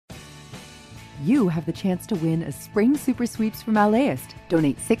you have the chance to win a spring super sweeps from LAist.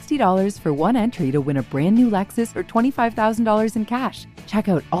 Donate $60 for one entry to win a brand new Lexus or $25,000 in cash. Check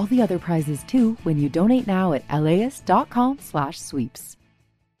out all the other prizes too when you donate now at LAist.com/sweeps.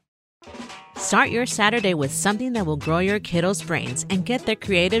 Start your Saturday with something that will grow your kiddos' brains and get their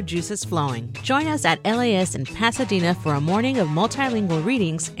creative juices flowing. Join us at LAist in Pasadena for a morning of multilingual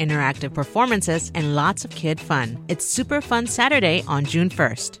readings, interactive performances, and lots of kid fun. It's Super Fun Saturday on June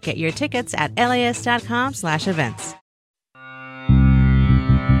 1st. Get your tickets at LAist.com/events.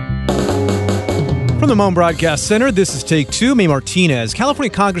 From the Moan Broadcast Center, this is Take Two. May Martinez.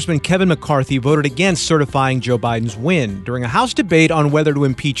 California Congressman Kevin McCarthy voted against certifying Joe Biden's win. During a House debate on whether to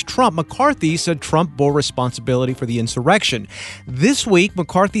impeach Trump, McCarthy said Trump bore responsibility for the insurrection. This week,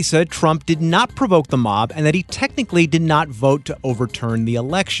 McCarthy said Trump did not provoke the mob and that he technically did not vote to overturn the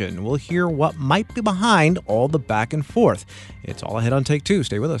election. We'll hear what might be behind all the back and forth. It's all ahead on Take Two.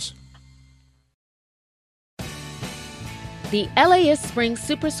 Stay with us. The LAist Spring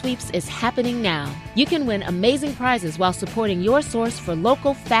Super Sweeps is happening now. You can win amazing prizes while supporting your source for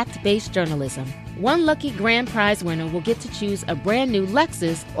local fact-based journalism. One lucky grand prize winner will get to choose a brand new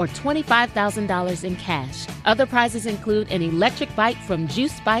Lexus or $25,000 in cash. Other prizes include an electric bike from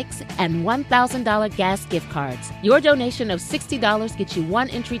Juice Bikes and $1,000 gas gift cards. Your donation of $60 gets you one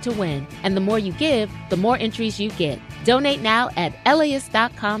entry to win, and the more you give, the more entries you get. Donate now at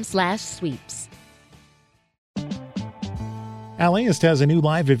LAist.com/sweeps. LAist has a new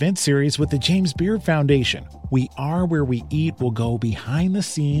live event series with the James Beard Foundation. We Are Where We Eat will go behind the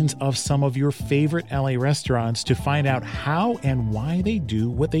scenes of some of your favorite LA restaurants to find out how and why they do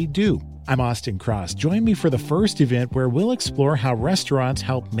what they do. I'm Austin Cross. Join me for the first event where we'll explore how restaurants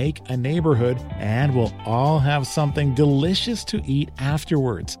help make a neighborhood, and we'll all have something delicious to eat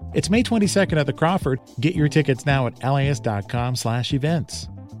afterwards. It's May 22nd at the Crawford. Get your tickets now at LAist.com/events.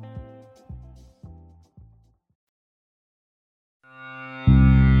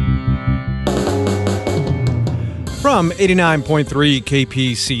 From 89.3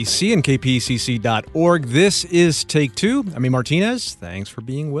 KPCC and kpcc.org, this is Take Two. I'm Martinez. Thanks for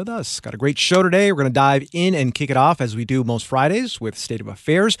being with us. Got a great show today. We're going to dive in and kick it off as we do most Fridays with State of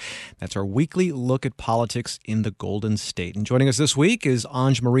Affairs. That's our weekly look at politics in the Golden State. And joining us this week is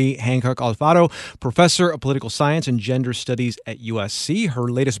Ange Marie Hancock Alfaro, professor of political science and gender studies at USC. Her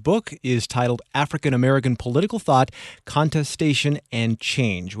latest book is titled African American Political Thought, Contestation, and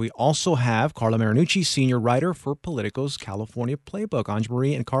Change. We also have Carla Marinucci, senior writer for Politico's California Playbook. Ange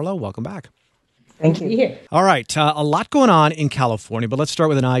Marie and Carla, welcome back. Thank you. All right. A lot going on in California, but let's start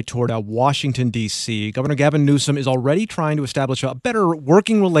with an eye toward Washington, D.C. Governor Gavin Newsom is already trying to establish a better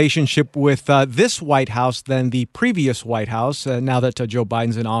working relationship with this White House than the previous White House, now that Joe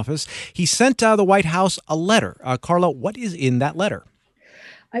Biden's in office. He sent the White House a letter. Carla, what is in that letter?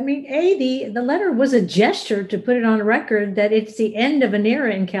 I mean, the letter was a gesture to put it on record that it's the end of an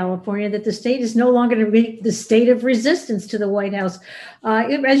era in California, that the state is no longer going to be the state of resistance to the White House.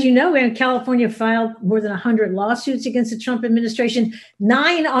 As you know, California filed more than 100 lawsuits against the Trump administration,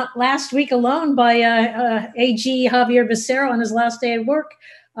 9 last week alone by AG Javier Becerra on his last day at work.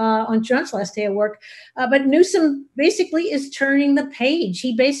 On Trump's last day at work. But Newsom basically is turning the page.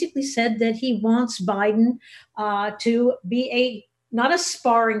 He basically said that he wants Biden to be not a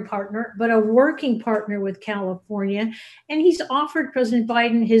sparring partner, but a working partner with California. And he's offered President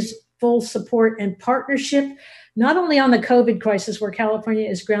Biden his full support and partnership, not only on the COVID crisis where California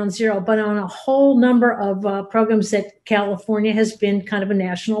is ground zero, but on a whole number of programs that California has been kind of a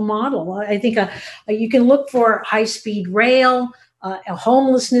national model. I think you can look for high-speed rail,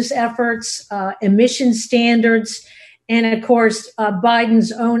 homelessness efforts, emission standards, and of course,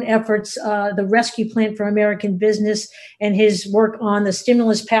 Biden's own efforts, the rescue plan for American business and his work on the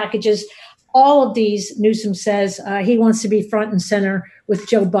stimulus packages. All of these, Newsom says, he wants to be front and center with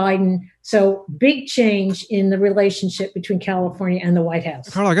Joe Biden. So big change in the relationship between California and the White House.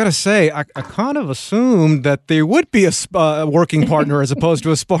 Carla, I got to say, I kind of assumed that there would be a working partner as opposed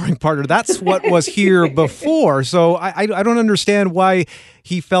to a sparring partner. That's what was here before. So I don't understand why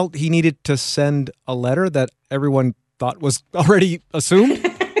he felt he needed to send a letter that everyone thought was already assumed.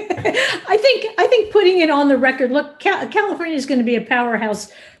 I think putting it on the record, look, California is going to be a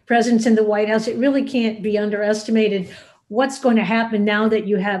powerhouse presence in the White House. It really can't be underestimated what's going to happen now that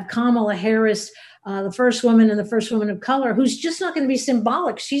you have Kamala Harris, the first woman and the first woman of color, who's just not going to be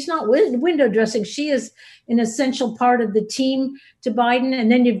symbolic. She's not window dressing. She is an essential part of the team to Biden. And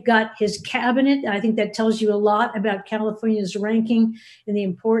then you've got his cabinet. I think that tells you a lot about California's ranking and the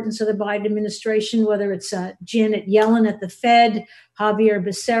importance of the Biden administration, whether it's Janet Yellen at the Fed, Javier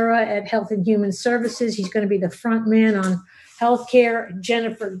Becerra at Health and Human Services. He's going to be the front man on healthcare,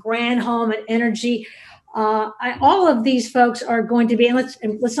 Jennifer Granholm at energy. All of these folks are going to be,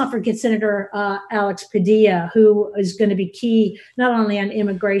 and let's not forget Senator Alex Padilla, who is going to be key not only on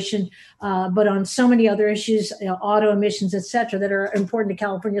immigration, but on so many other issues, auto emissions, et cetera, that are important to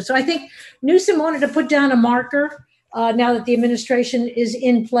California. So I think Newsom wanted to put down a marker now that the administration is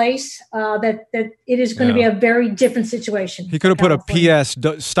in place, that it is going to be a very different situation. He could have put a PS,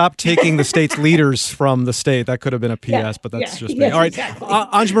 stop taking the state's leaders from the state. That could have been a PS, but that's just me. All right, exactly.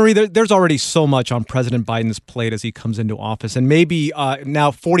 Anjali, there's already so much on President Biden's plate as he comes into office, and maybe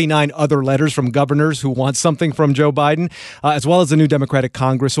now 49 other letters from governors who want something from Joe Biden, as well as the new Democratic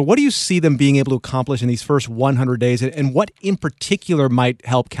Congress. So what do you see them being able to accomplish in these first 100 days, and what in particular might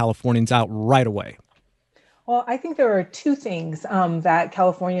help Californians out right away? Well, I think there are two things that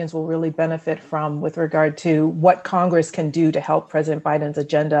Californians will really benefit from with regard to what Congress can do to help President Biden's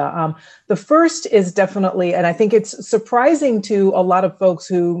agenda. The first is definitely, and I think it's surprising to a lot of folks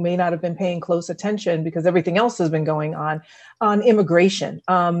who may not have been paying close attention because everything else has been going on immigration.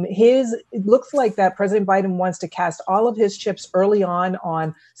 It looks like that President Biden wants to cast all of his chips early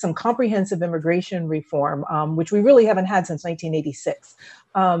on some comprehensive immigration reform, which we really haven't had since 1986.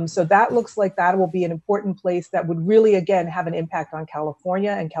 So that looks like that will be an important place that would really, again, have an impact on California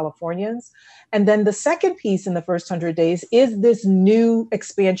and Californians. And then the second piece in the first 100 days is this new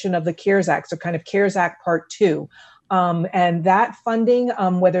expansion of the CARES Act, so kind of CARES Act Part 2. And that funding,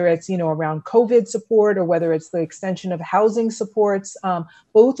 whether it's, around COVID support or whether it's the extension of housing supports,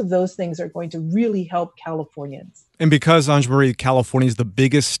 both of those things are going to really help Californians. And because, Anjali, California is the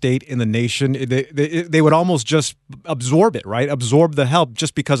biggest state in the nation, they would almost just absorb it, right? Absorb the help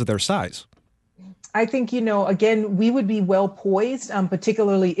just because of their size. I think, again, we would be well poised,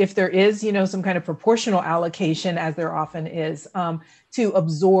 particularly if there is, some kind of proportional allocation, as there often is, to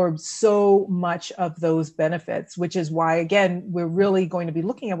absorb so much of those benefits, which is why, again, we're really going to be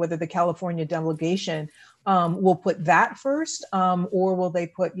looking at whether the California delegation will put that first, or will they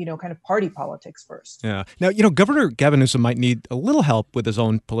put, kind of party politics first? Yeah. Now, Governor Gavin Newsom might need a little help with his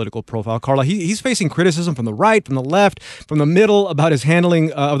own political profile. Carla, he's facing criticism from the right, from the left, from the middle about his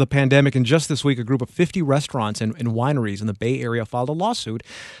handling of the pandemic. And just this week, a group of 50 restaurants and wineries in the Bay Area filed a lawsuit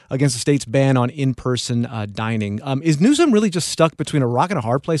against the state's ban on in-person dining. Is Newsom really just stuck between a rock and a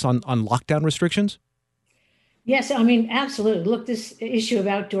hard place on lockdown restrictions? Yes, I mean, absolutely. Look, this issue of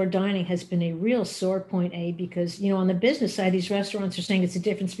outdoor dining has been a real sore point, because, on the business side, these restaurants are saying it's a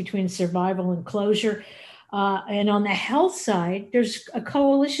difference between survival and closure. And on the health side, there's a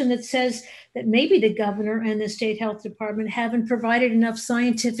coalition that says that maybe the governor and the state health department haven't provided enough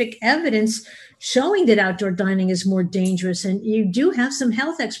scientific evidence showing that outdoor dining is more dangerous. And you do have some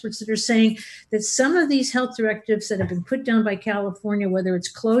health experts that are saying that some of these health directives that have been put down by California, whether it's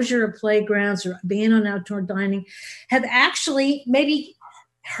closure of playgrounds or ban on outdoor dining, have actually maybe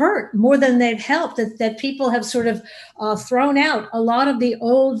hurt more than they've helped, that people have sort of thrown out a lot of the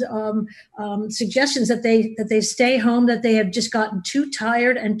old suggestions that they stay home, that they have just gotten too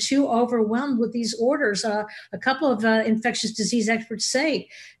tired and too overwhelmed with these orders. A couple of infectious disease experts say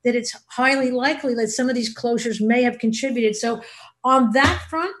that it's highly likely that some of these closures may have contributed. So on that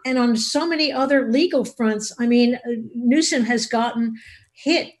front and on so many other legal fronts, I mean, Newsom has gotten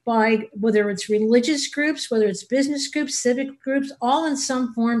hit by whether it's religious groups, whether it's business groups, civic groups, all in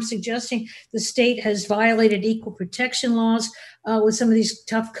some form suggesting the state has violated equal protection laws with some of these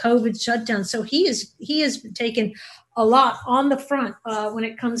tough COVID shutdowns. So he has taken a lot on the front when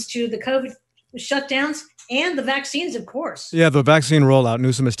it comes to the COVID shutdowns and the vaccines, of course. Yeah, the vaccine rollout,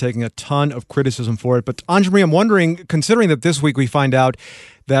 Newsom is taking a ton of criticism for it. But Anjali, I'm wondering, considering that this week we find out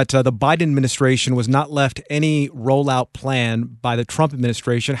that the Biden administration was not left any rollout plan by the Trump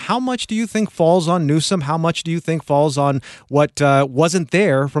administration, how much do you think falls on Newsom? How much do you think falls on what wasn't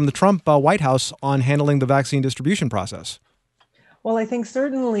there from the Trump White House on handling the vaccine distribution process? Well, I think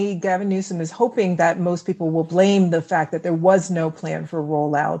certainly Gavin Newsom is hoping that most people will blame the fact that there was no plan for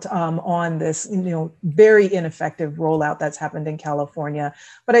rollout on this, very ineffective rollout that's happened in California.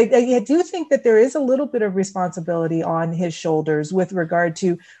 But I do think that there is a little bit of responsibility on his shoulders with regard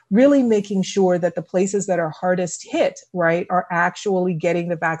to really making sure that the places that are hardest hit, right, are actually getting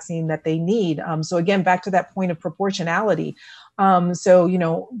the vaccine that they need. So again, back to that point of proportionality.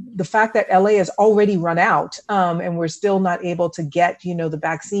 So, the fact that LA has already run out and we're still not able to get, the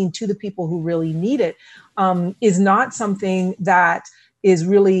vaccine to the people who really need it is not something that is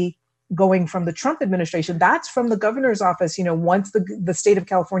really, going from the Trump administration. That's from the governor's office, once the state of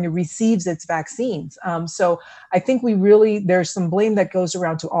California receives its vaccines. So I think there's some blame that goes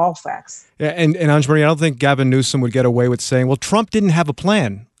around to all facts. Yeah, and Anjali, I don't think Gavin Newsom would get away with saying, well, Trump didn't have a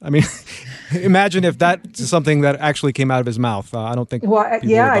plan. I mean, imagine if that's something that actually came out of his mouth. I don't think. Well,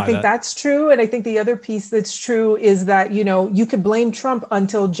 yeah, I think that's true. And I think the other piece that's true is that, you could blame Trump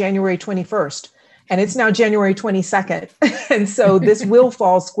until January 21st. And it's now January 22nd. And so this will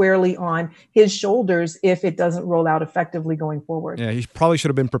fall squarely on his shoulders if it doesn't roll out effectively going forward. Yeah, he probably should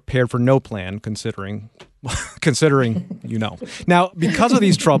have been prepared for no plan, considering. Now, because of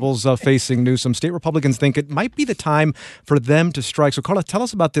these troubles facing Newsom, state Republicans think it might be the time for them to strike. So, Carla, tell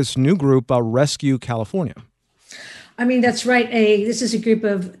us about this new group, Rescue California. I mean, that's right. This is a group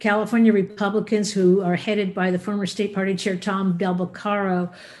of California Republicans who are headed by the former state party chair, Tom Del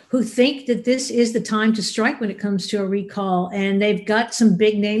Beccaro, who think that this is the time to strike when it comes to a recall. And they've got some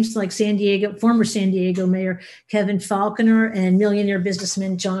big names like former San Diego Mayor Kevin Faulconer and millionaire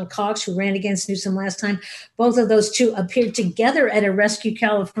businessman John Cox, who ran against Newsom last time. Both of those two appeared together at a Rescue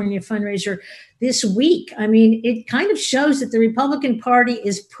California fundraiser this week. I mean, it kind of shows that the Republican Party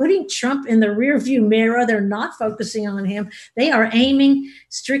is putting Trump in the rearview mirror. They're not focusing on him. They are aiming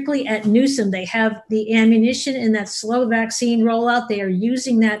strictly at Newsom. They have the ammunition in that slow vaccine rollout. They are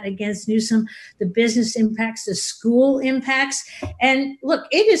using that against Newsom, the business impacts, the school impacts. And look,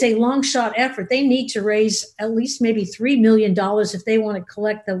 it is a long shot effort. They need to raise at least maybe $3 million if they want to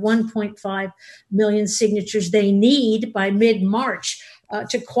collect the 1.5 million signatures they need by mid-March.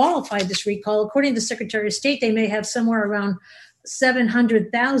 To qualify this recall. According to the Secretary of State, they may have somewhere around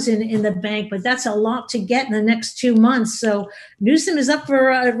 700,000 in the bank, but that's a lot to get in the next 2 months. So Newsom is up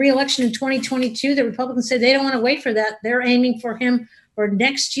for a re-election in 2022. The Republicans say they don't want to wait for that. They're aiming for him for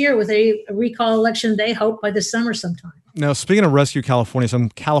next year with a recall election, they hope, by the summer sometime. Now, speaking of Rescue California, some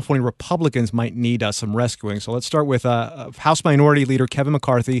California Republicans might need some rescuing. So let's start with House Minority Leader Kevin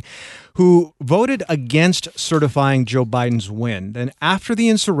McCarthy, who voted against certifying Joe Biden's win. Then after the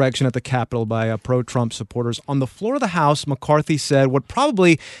insurrection at the Capitol by pro-Trump supporters, on the floor of the House, McCarthy said what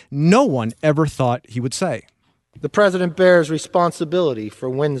probably no one ever thought he would say. The president bears responsibility for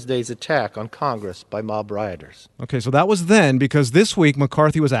Wednesday's attack on Congress by mob rioters. Okay, so that was then, because this week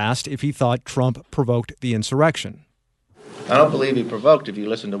McCarthy was asked if he thought Trump provoked the insurrection. I don't believe he provoked if you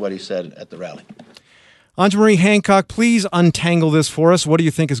listen to what he said at the rally. Anjali Hancock, please untangle this for us. What do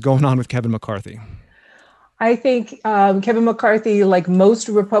you think is going on with Kevin McCarthy? I think Kevin McCarthy, like most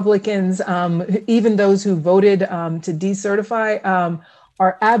Republicans, even those who voted to decertify,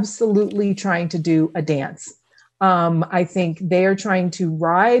 are absolutely trying to do a dance. I think they are trying to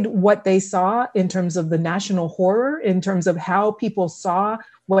ride what they saw in terms of the national horror, in terms of how people saw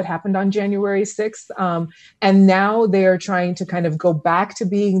what happened on January 6th. And now they're trying to kind of go back to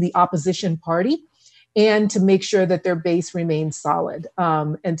being the opposition party and to make sure that their base remains solid.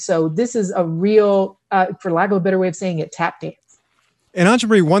 And so this is a real, for lack of a better way of saying it, tap dance. And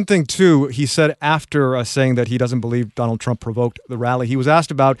Anjali, one thing, too, he said after saying that he doesn't believe Donald Trump provoked the rally, he was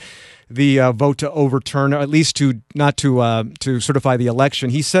asked about the vote to overturn, or at least to certify the election.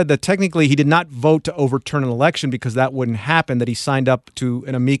 He said that technically he did not vote to overturn an election because that wouldn't happen, that he signed up to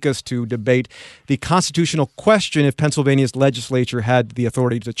an amicus to debate the constitutional question if Pennsylvania's legislature had the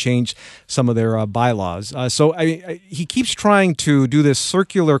authority to change some of their bylaws. So he keeps trying to do this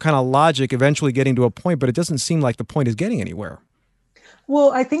circular kind of logic, eventually getting to a point, but it doesn't seem like the point is getting anywhere.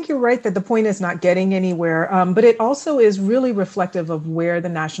 Well, I think you're right that the point is not getting anywhere, but it also is really reflective of where the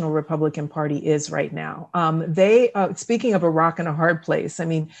National Republican Party is right now. Speaking of a rock and a hard place, I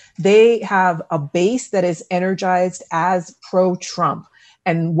mean, they have a base that is energized as pro-Trump.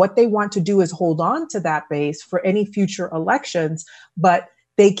 And what they want to do is hold on to that base for any future elections, but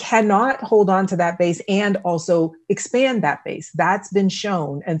they cannot hold on to that base and also expand that base. That's been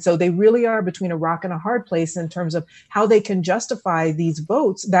shown. And so they really are between a rock and a hard place in terms of how they can justify these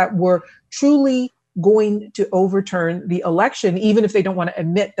votes that were truly going to overturn the election, even if they don't want to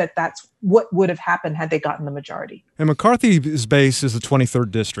admit that that's what would have happened had they gotten the majority. And McCarthy's base is the 23rd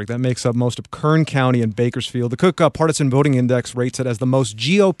district. That makes up most of Kern County and Bakersfield. The Cook Partisan Voting Index rates it as the most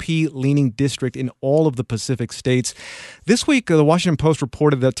GOP-leaning district in all of the Pacific states. This week, the Washington Post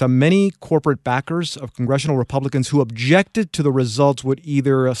reported that many corporate backers of congressional Republicans who objected to the results would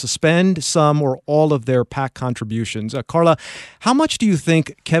either suspend some or all of their PAC contributions. Carla, how much do you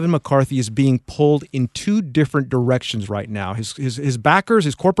think Kevin McCarthy is being pulled in two different directions right now? His backers,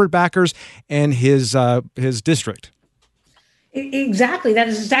 his corporate backers, and his district. Exactly. That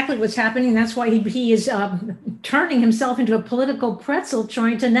is exactly what's happening. That's why he is turning himself into a political pretzel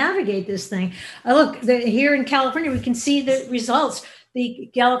trying to navigate this thing. Look, here in California, we can see the results. the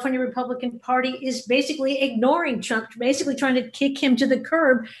California Republican Party is basically ignoring Trump, basically trying to kick him to the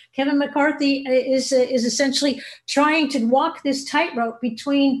curb. Kevin McCarthy is essentially trying to walk this tightrope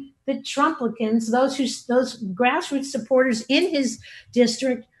between the Trumplicans, those grassroots supporters in his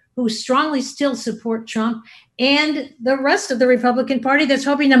district who strongly still support Trump, and the rest of the Republican Party that's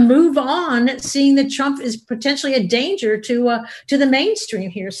hoping to move on, seeing that Trump is potentially a danger to the mainstream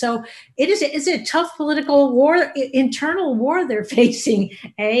here. So it's a tough political war, internal war they're facing,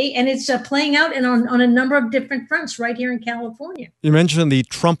 and it's playing out on a number of different fronts right here in California. You mentioned the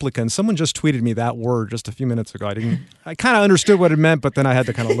Trumplicans. Someone just tweeted me that word just a few minutes ago. I kind of understood what it meant, but then I had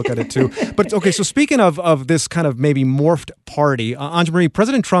to kind of look at it too. But okay, so speaking of this kind of maybe morphed party, Anjamarie,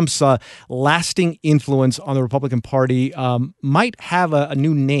 President Trump's lasting influence on the Republican Party might have a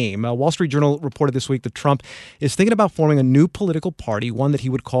new name. Wall Street Journal reported this week that Trump is thinking about forming a new political party, one that he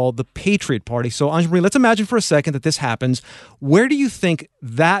would call the Patriot Party. So, Anjamarie, let's imagine for a second that this happens. Where do you think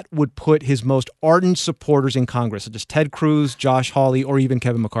that would put his most ardent supporters in Congress, such as Ted Cruz, Josh Hawley, or even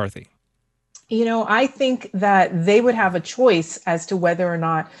Kevin McCarthy? I think that they would have a choice as to whether or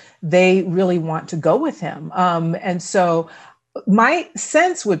not they really want to go with him. And so my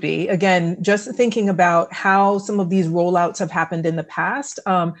sense would be, again, just thinking about how some of these rollouts have happened in the past,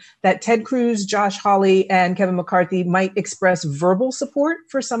 that Ted Cruz, Josh Hawley, and Kevin McCarthy might express verbal support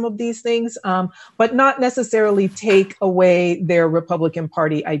for some of these things, but not necessarily take away their Republican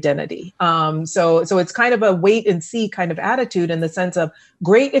Party identity. So it's kind of a wait and see kind of attitude in the sense of,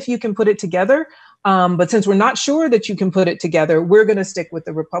 great if you can put it together. But since we're not sure that you can put it together, we're going to stick with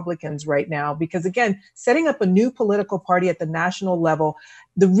the Republicans right now. Because again, setting up a new political party at the national level,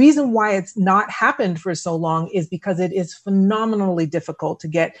 the reason why it's not happened for so long is because it is phenomenally difficult to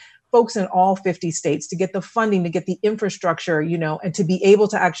get folks in all 50 states, to get the funding, to get the infrastructure, and to be able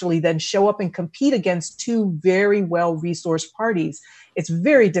to actually then show up and compete against two very well-resourced parties. It's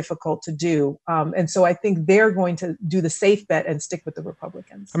very difficult to do. And so I think they're going to do the safe bet and stick with the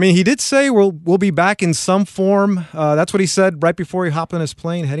Republicans. I mean, he did say we'll be back in some form. That's what he said right before he hopped on his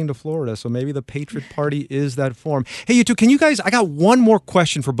plane heading to Florida. So maybe the Patriot Party is that form. Hey, you two, I got one more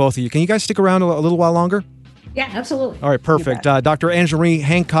question for both of you. Can you guys stick around a little while longer? Yeah, absolutely. All right, perfect. Dr. Anjamarie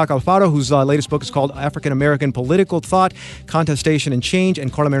Hancock Alfaro, whose latest book is called African American Political Thought, Contestation and Change,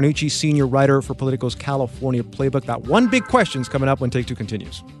 and Carla Marinucci, senior writer for Politico's California Playbook. That one big question is coming up when Take Two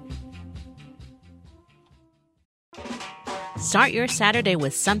continues. Start your Saturday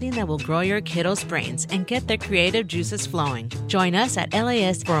with something that will grow your kiddos' brains and get their creative juices flowing. Join us at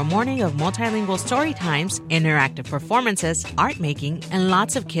LAist for a morning of multilingual story times, interactive performances, art making, and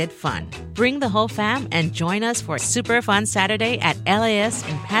lots of kid fun. Bring the whole fam and join us for a super fun Saturday at LAist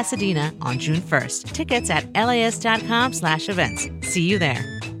in Pasadena on June 1st. Tickets at laist.com/events. See you there.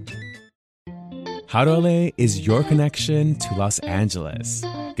 How to LA is your connection to Los Angeles.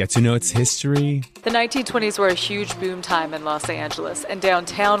 Get to know its history. The 1920s were a huge boom time in Los Angeles, and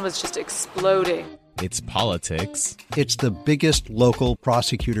downtown was just exploding. Its politics. It's the biggest local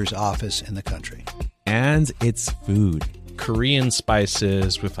prosecutor's office in the country. And its food. Korean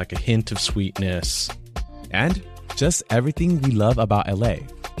spices with like a hint of sweetness. And just everything we love about LA.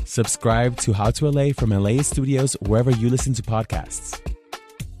 Subscribe to How to LA from LA Studios wherever you listen to podcasts.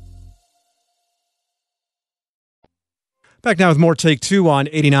 Back now with more Take Two on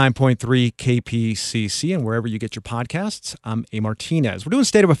 89.3 KPCC and wherever you get your podcasts. I'm A. Martinez. We're doing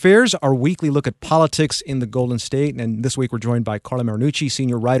State of Affairs, our weekly look at politics in the Golden State. And this week we're joined by Carla Marinucci,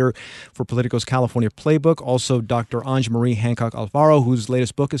 senior writer for Politico's California Playbook. Also Dr. Anjamarie Hancock Alfaro, whose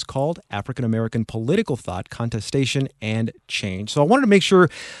latest book is called African American Political Thought, Contestation and Change. So I wanted to make sure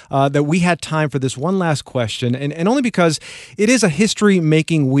that we had time for this one last question, and only because it is a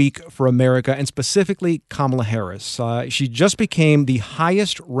history-making week for America, and specifically Kamala Harris. She just became the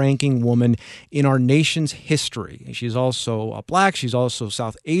highest-ranking woman in our nation's history. She's also Black. She's also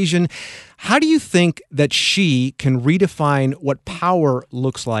South Asian. How do you think that she can redefine what power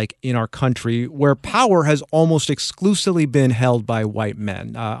looks like in our country, where power has almost exclusively been held by white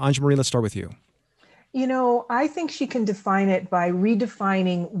men? Anjamarie, let's start with you. I think she can define it by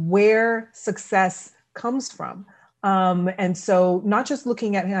redefining where success comes from. And so not just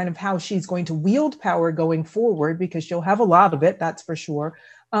looking at kind of how she's going to wield power going forward, because she'll have a lot of it, that's for sure.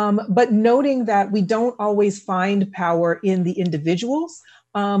 But noting that we don't always find power in the individuals,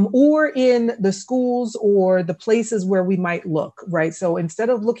 or in the schools or the places where we might look, right? So instead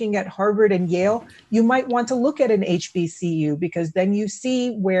of looking at Harvard and Yale, you might want to look at an HBCU, because then you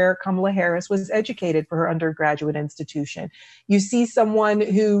see where Kamala Harris was educated for her undergraduate institution. You see someone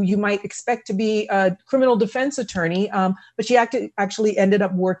who you might expect to be a criminal defense attorney, but she actually ended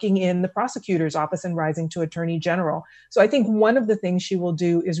up working in the prosecutor's office and rising to attorney general. So I think one of the things she will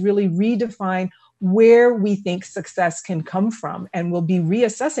do is really redefine where we think success can come from. And we'll be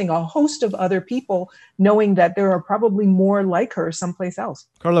reassessing a host of other people, knowing that there are probably more like her someplace else.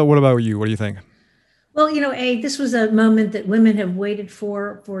 Carla, what about you? What do you think? Well, this was a moment that women have waited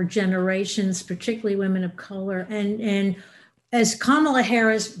for generations, particularly women of color. And as Kamala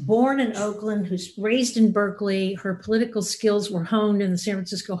Harris, born in Oakland, who's raised in Berkeley, her political skills were honed in the San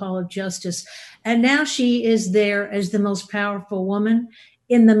Francisco Hall of Justice. And now she is there as the most powerful woman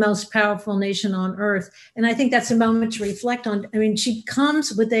in the most powerful nation on earth. And I think that's a moment to reflect on. I mean, she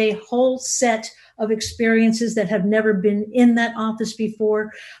comes with a whole set of experiences that have never been in that office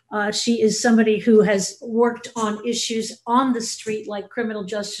before. She is somebody who has worked on issues on the street like criminal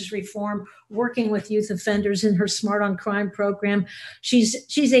justice reform, working with youth offenders in her Smart on Crime program. She's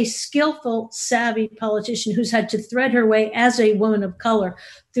a skillful, savvy politician who's had to thread her way as a woman of color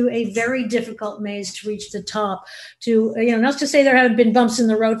through a very difficult maze to reach the top. Not to say there haven't been bumps in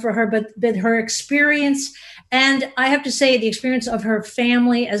the road for her, but her experience, and I have to say the experience of her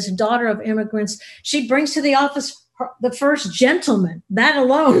family as a daughter of immigrants, she brings to the office the first gentleman. That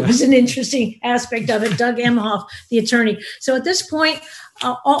alone was an interesting aspect of it, Doug Emhoff, the attorney. So at this point,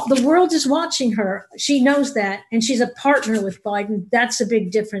 the world is watching her. She knows that, and she's a partner with Biden. That's a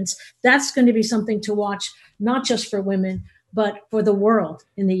big difference. That's going to be something to watch, not just for women, but for the world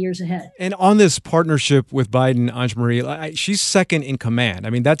in the years ahead. And on this partnership with Biden, Anjali, she's second in command. I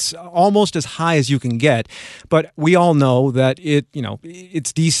mean, that's almost as high as you can get. But we all know that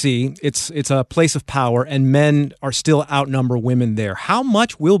it's D.C., it's a place of power, and men are still outnumber women there. How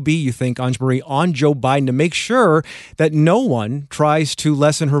much will be, you think, Anjali, on Joe Biden to make sure that no one tries to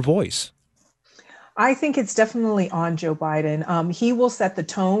lessen her voice? I think it's definitely on Joe Biden. He will set the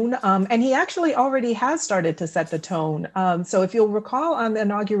tone, and he actually already has started to set the tone. So if you'll recall on the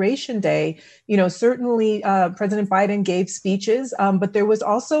inauguration day, certainly President Biden gave speeches, but there was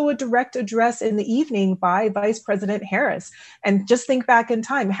also a direct address in the evening by Vice President Harris. And just think back in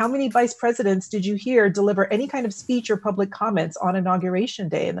time, how many vice presidents did you hear deliver any kind of speech or public comments on inauguration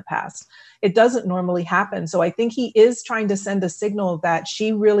day in the past? It doesn't normally happen. So I think he is trying to send a signal that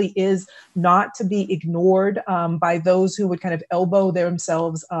she really is not to be ignored by those who would kind of elbow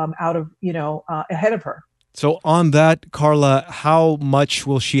themselves out of, ahead of her. So on that, Carla, how much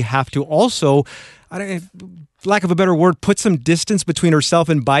will she have to also, lack of a better word, put some distance between herself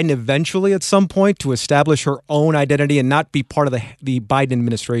and Biden eventually at some point to establish her own identity and not be part of the Biden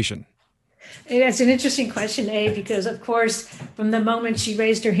administration? That's an interesting question, because, of course, from the moment she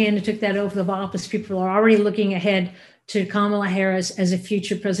raised her hand and took that oath of office, people are already looking ahead to Kamala Harris as a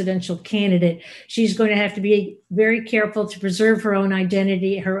future presidential candidate. She's going to have to be very careful to preserve her own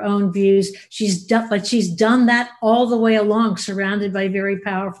identity, her own views. But she's done that all the way along, surrounded by very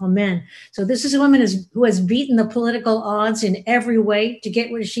powerful men. So this is a woman who has beaten the political odds in every way to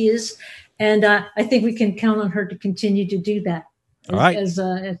get where she is. And I think we can count on her to continue to do that. All right. As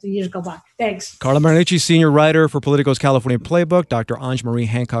the years go by. Thanks. Carla Marinucci, senior writer for Politico's California Playbook. Dr. Anjali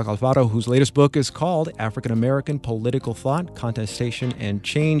Hancock Alfaro, whose latest book is called African American Political Thought, Contestation, and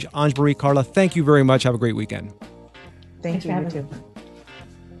Change. Anjali, Carla, thank you very much. Have a great weekend. Thank you. You too.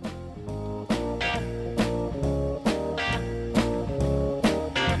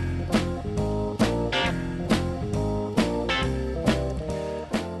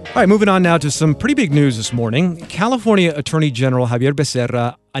 All right, moving on now to some pretty big news this morning. California Attorney General Xavier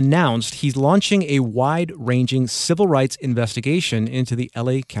Becerra announced he's launching a wide-ranging civil rights investigation into the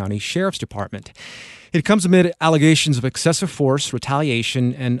LA County Sheriff's Department. It comes amid allegations of excessive force,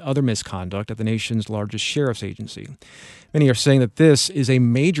 retaliation, and other misconduct at the nation's largest sheriff's agency. Many are saying that this is a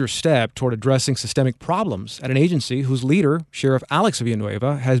major step toward addressing systemic problems at an agency whose leader, Sheriff Alex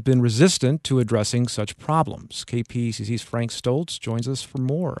Villanueva, has been resistant to addressing such problems. KPCC's Frank Stoltz joins us for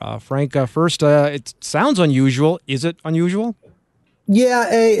more. Frank, first, it sounds unusual. Is it unusual?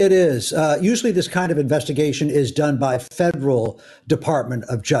 Yeah, it is. Usually this kind of investigation is done by federal Department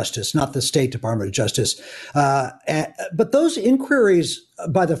of Justice, not the State Department of Justice. But those inquiries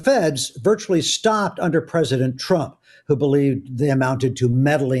by the feds virtually stopped under President Trump, who believed they amounted to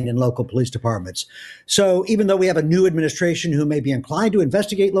meddling in local police departments. So even though we have a new administration who may be inclined to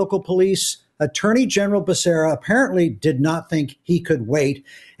investigate local police, Attorney General Becerra apparently did not think he could wait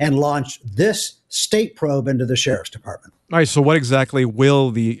and launch this state probe into the sheriff's department. All right, so what exactly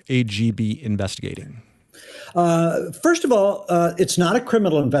will the AG be investigating? First of all, it's not a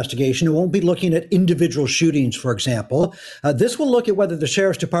criminal investigation. It won't be looking at individual shootings, for example. This will look at whether the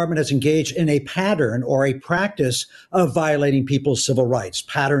sheriff's department has engaged in a pattern or a practice of violating people's civil rights,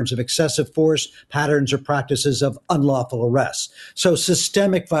 patterns of excessive force, patterns or practices of unlawful arrests. So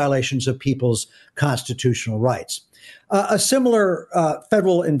systemic violations of people's constitutional rights. A similar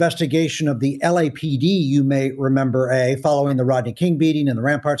federal investigation of the LAPD, you may remember, following the Rodney King beating and the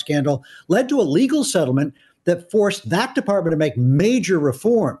Rampart scandal, led to a legal settlement that forced that department to make major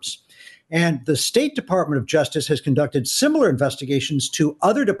reforms. And the State Department of Justice has conducted similar investigations to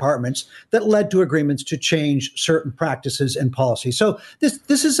other departments that led to agreements to change certain practices and policies. So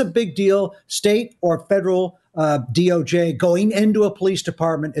this is a big deal. State or federal DOJ going into a police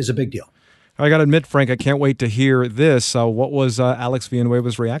department is a big deal. I got to admit, Frank, I can't wait to hear this. What was Alex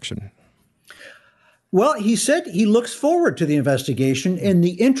Villanueva's reaction? Well, he said he looks forward to the investigation in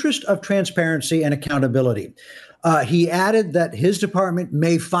the interest of transparency and accountability. He added that his department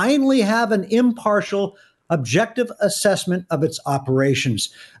may finally have an impartial, objective assessment of its operations.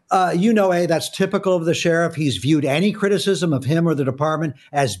 That's typical of the sheriff. He's viewed any criticism of him or the department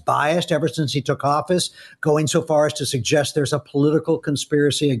as biased ever since he took office, going so far as to suggest there's a political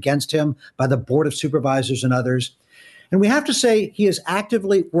conspiracy against him by the Board of Supervisors and others. And we have to say he has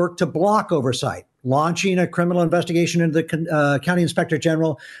actively worked to block oversight, launching a criminal investigation into the county inspector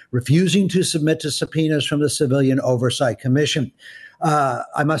general, refusing to submit to subpoenas from the Civilian Oversight Commission.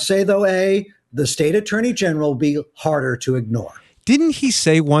 I must say, though, the state attorney general will be harder to ignore. Didn't he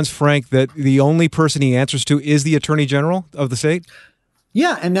say once, Frank, that the only person he answers to is the attorney general of the state?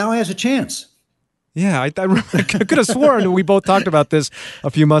 Yeah, and now he has a chance. Yeah, I could have sworn we both talked about this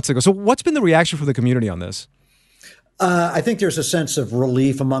a few months ago. So what's been the reaction from the community on this? I think there's a sense of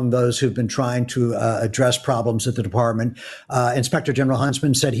relief among those who've been trying to address problems at the department. Inspector General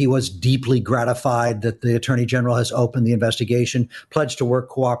Huntsman said he was deeply gratified that the Attorney General has opened the investigation, pledged to work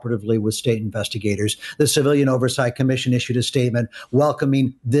cooperatively with state investigators. The Civilian Oversight Commission issued a statement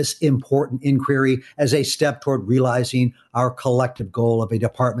welcoming this important inquiry as a step toward realizing our collective goal of a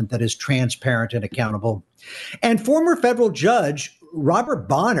department that is transparent and accountable. And former federal judge Robert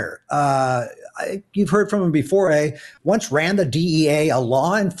Bonner, you've heard from him before, once ran the DEA, a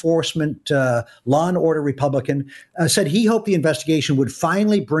law enforcement, law and order Republican, said he hoped the investigation would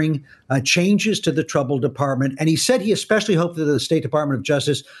finally bring changes to the troubled department. And he said he especially hoped that the State Department of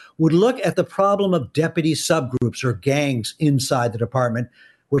Justice would look at the problem of deputy subgroups or gangs inside the department,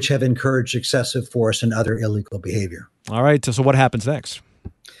 which have encouraged excessive force and other illegal behavior. All right. So what happens next?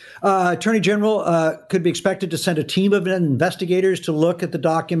 Attorney General could be expected to send a team of investigators to look at the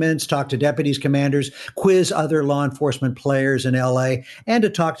documents, talk to deputies, commanders, quiz other law enforcement players in L.A., and to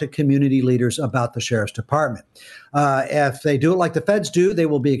talk to community leaders about the sheriff's department. If they do it like the feds do, they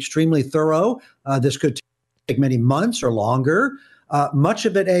will be extremely thorough. This could take many months or longer. Much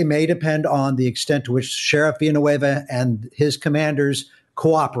of it, may depend on the extent to which Sheriff Villanueva and his commanders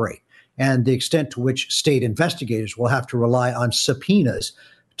cooperate, and the extent to which state investigators will have to rely on subpoenas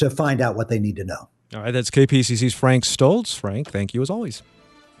to find out what they need to know. All right, that's KPCC's Frank Stoltz. Frank, thank you as always.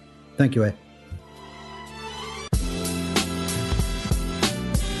 Thank you,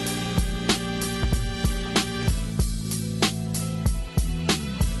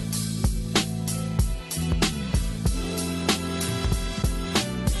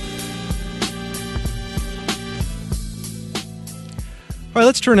 All right,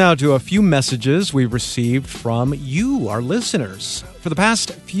 let's turn now to a few messages we've received from you, our listeners. For the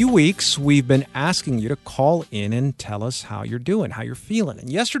past few weeks, we've been asking you to call in and tell us how you're doing, how you're feeling. And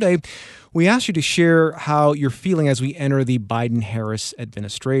yesterday, we asked you to share how you're feeling as we enter the Biden-Harris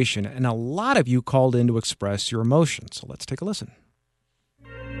administration. And a lot of you called in to express your emotions. So let's take a listen.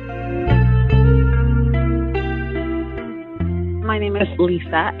 My name is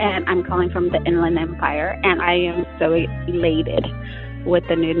Lisa, and I'm calling from the Inland Empire, and I am so elated with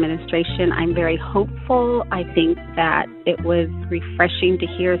the new administration. I'm very hopeful. I think that it was refreshing to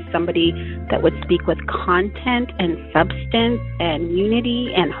hear somebody that would speak with content and substance and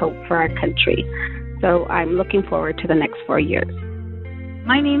unity and hope for our country. So I'm looking forward to the next 4 years.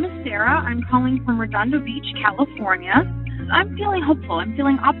 My name is Sarah. I'm calling from Redondo Beach, California. I'm feeling hopeful. I'm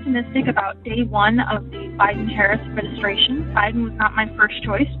feeling optimistic about day one of the Biden-Harris administration. Biden was not my first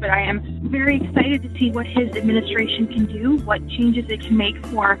choice, but I am very excited to see what his administration can do, what changes it can make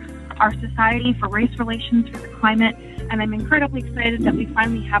for our society, for race relations, for the climate, and I'm incredibly excited that we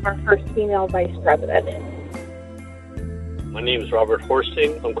finally have our first female vice president. My name is Robert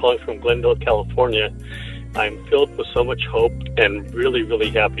Horsting. I'm calling from Glendale, California. I'm filled with so much hope and really,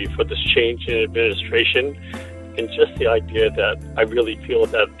 really happy for this change in administration. And just the idea that I really feel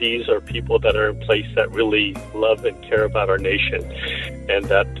that these are people that are in place that really love and care about our nation, and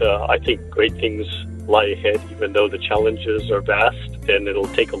that I think great things lie ahead, even though the challenges are vast and it'll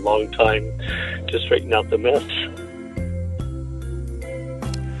take a long time to straighten out the mess.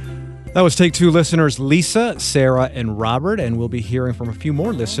 That was Take Two listeners Lisa, Sarah, and Robert, and we'll be hearing from a few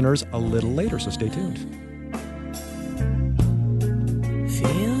more listeners a little later, so stay tuned.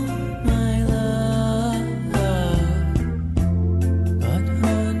 Feel my love, but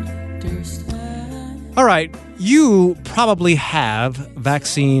understand. All right, you probably have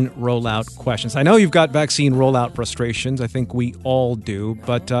vaccine rollout questions. I know you've got vaccine rollout frustrations. I think we all do,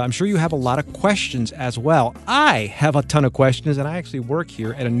 but I'm sure you have a lot of questions as well. I have a ton of questions, and I actually work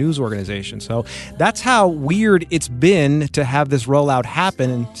here at a news organization. So that's how weird it's been to have this rollout happen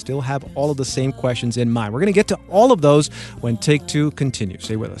and still have all of the same questions in mind. We're going to get to all of those when Take Two continues.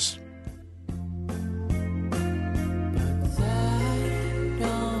 Stay with us.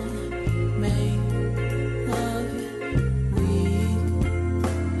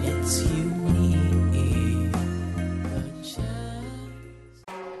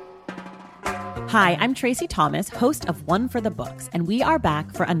 Hi, I'm Tracy Thomas, host of One for the Books, and we are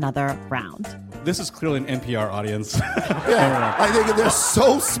back for another round. This is clearly an NPR audience. Yeah, I think they're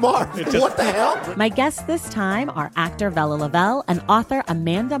so smart. What the hell? My guests this time are actor Vella Lavelle and author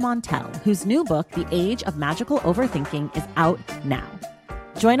Amanda Montell, whose new book, The Age of Magical Overthinking, is out now.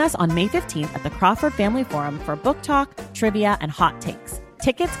 Join us on May 15th at the Crawford Family Forum for book talk, trivia, and hot takes.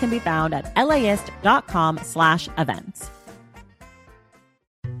 Tickets can be found at laist.com/events.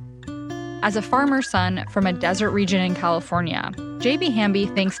 As a farmer's son from a desert region in California, J.B. Hamby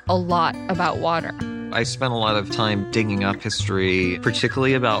thinks a lot about water. I spent a lot of time digging up history,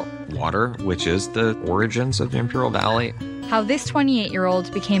 particularly about water, which is the origins of the Imperial Valley. How this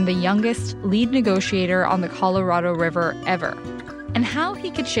 28-year-old became the youngest lead negotiator on the Colorado River ever. And how he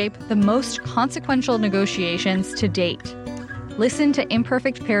could shape the most consequential negotiations to date. Listen to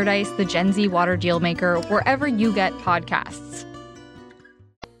Imperfect Paradise, the Gen Z Water Dealmaker, wherever you get podcasts.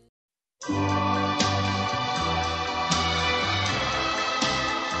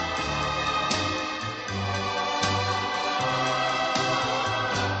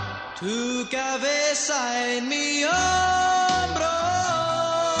 Tu cabeza en mi hombro,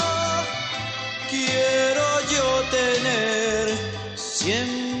 quiero yo tener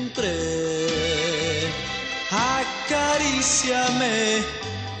siempre. Acaríciame,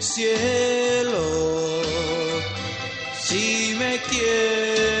 cielo, si me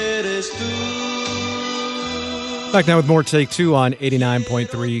quieres tú. Back now with more Take Two on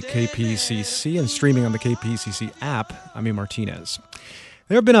 89.3 KPCC and streaming on the KPCC app. I'm Ian Martinez.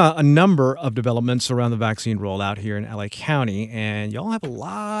 There have been a number of developments around the vaccine rollout here in LA County, and y'all have a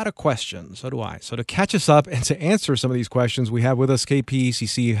lot of questions. So do I. So to catch us up and to answer some of these questions, we have with us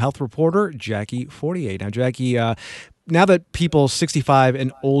KPCC health reporter Jackie Fortier. Now, Jackie, now that people 65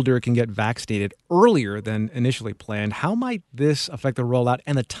 and older can get vaccinated earlier than initially planned, how might this affect the rollout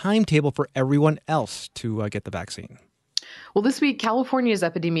and the timetable for everyone else to get the vaccine? Well, this week, California's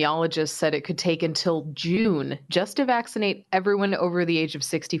epidemiologist said it could take until June just to vaccinate everyone over the age of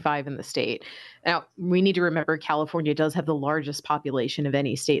 65 in the state. Now, we need to remember California does have the largest population of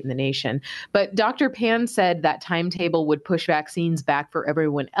any state in the nation. But Dr. Pan said that timetable would push vaccines back for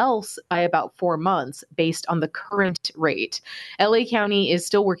everyone else by about 4 months based on the current rate. LA County is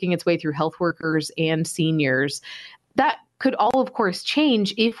still working its way through health workers and seniors. That could all, of course,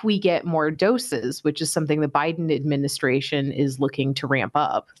 change if we get more doses, which is something the Biden administration is looking to ramp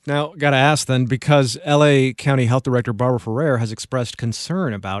up. Now, got to ask then, because LA County Health Director Barbara Ferrer has expressed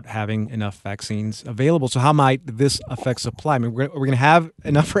concern about having enough vaccines available. So how might this affect supply? I mean, we're going to have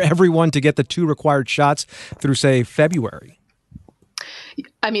enough for everyone to get the 2 required shots through, say, February.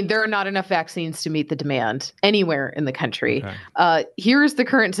 I mean, there are not enough vaccines to meet the demand anywhere in the country. Okay. Here's the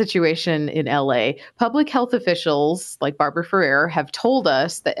current situation in LA. Public health officials like Barbara Ferrer have told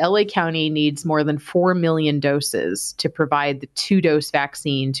us that LA County needs more than 4 million doses to provide the 2-dose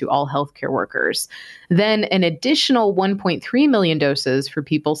vaccine to all healthcare workers. Then an additional 1.3 million doses for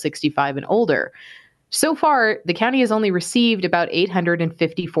people 65 and older. So far, the county has only received about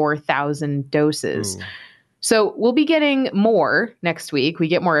 854,000 doses. Ooh. So we'll be getting more next week. We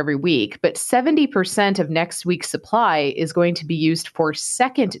get more every week, but 70% of next week's supply is going to be used for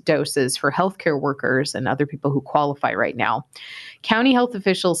second doses for healthcare workers and other people who qualify right now. County health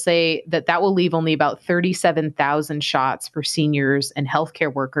officials say that that will leave only about 37,000 shots for seniors and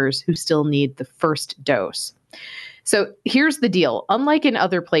healthcare workers who still need the first dose. So here's the deal. Unlike in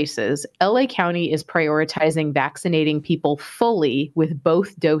other places, LA County is prioritizing vaccinating people fully with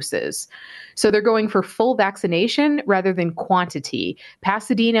both doses. So they're going for full vaccination rather than quantity.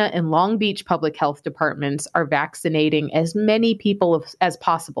 Pasadena and Long Beach public health departments are vaccinating as many people as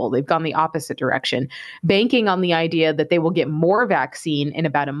possible. They've gone the opposite direction, banking on the idea that they will get more vaccine in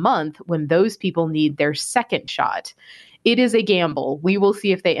about a month when those people need their second shot. It is a gamble. We will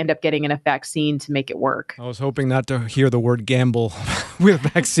see if they end up getting enough vaccine to make it work. I was hoping not to hear the word gamble with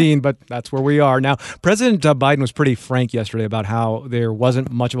vaccine, but that's where we are. Now, President Biden was pretty frank yesterday about how there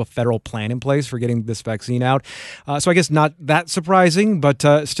wasn't much of a federal plan in place for getting this vaccine out. So I guess not that surprising, but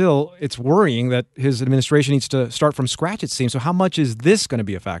still, it's worrying that his administration needs to start from scratch, it seems. So how much is this going to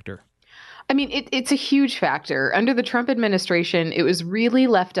be a factor? I mean, it's a huge factor. Under the Trump administration, it was really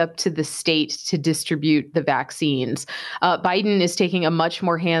left up to the state to distribute the vaccines. Biden is taking a much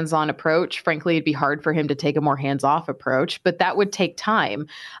more hands-on approach. Frankly, it'd be hard for him to take a more hands-off approach, but that would take time.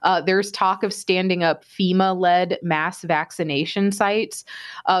 There's talk of standing up FEMA-led mass vaccination sites.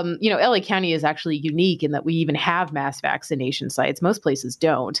 LA County is actually unique in that we even have mass vaccination sites. Most places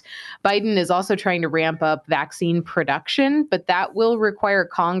don't. Biden is also trying to ramp up vaccine production, but that will require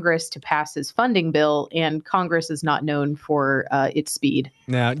Congress to pass his funding bill, and Congress is not known for its speed.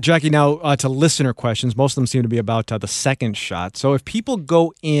 Now, Jackie, to listener questions, most of them seem to be about the second shot. So if people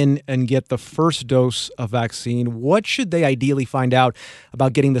go in and get the first dose of vaccine, what should they ideally find out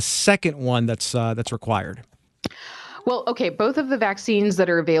about getting the second one that's required? Well, okay, both of the vaccines that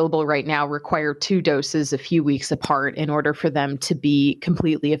are available right now require 2 doses a few weeks apart in order for them to be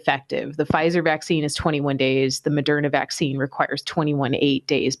completely effective. The Pfizer vaccine is 21 days. The Moderna vaccine requires 21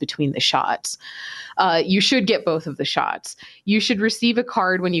 days between the shots. You should get both of the shots. You should receive a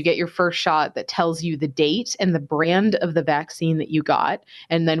card when you get your first shot that tells you the date and the brand of the vaccine that you got,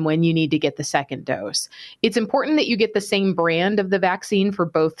 and then when you need to get the second dose. It's important that you get the same brand of the vaccine for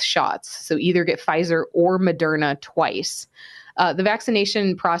both shots. So either get Pfizer or Moderna twice. The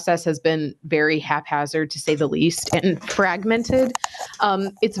vaccination process has been very haphazard, to say the least, and fragmented.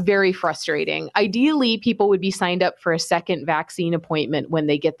 It's very frustrating. Ideally, people would be signed up for a second vaccine appointment when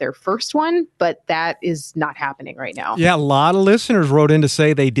they get their first one, but that is not happening right now. Yeah, a lot of listeners wrote in to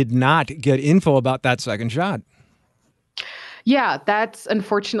say they did not get info about that second shot. Yeah, that's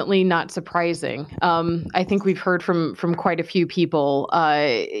unfortunately not surprising. I think we've heard from quite a few people,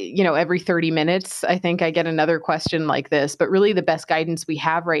 every 30 minutes, I think I get another question like this. But really the best guidance we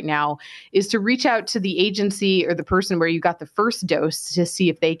have right now is to reach out to the agency or the person where you got the first dose to see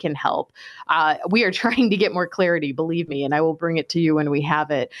if they can help. We are trying to get more clarity, believe me, and I will bring it to you when we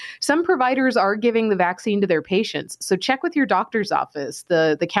have it. Some providers are giving the vaccine to their patients, so check with your doctor's office.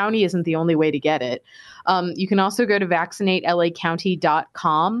 The county isn't the only way to get it. You can also go to vaccinatelacounty.com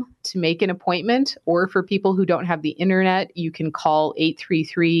to make an appointment, or for people who don't have the internet, you can call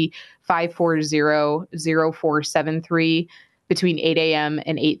 833-540-0473 between 8 a.m.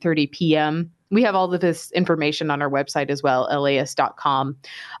 and 8:30 p.m. We have all of this information on our website as well, las.com.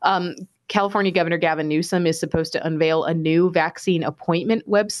 California Governor Gavin Newsom is supposed to unveil a new vaccine appointment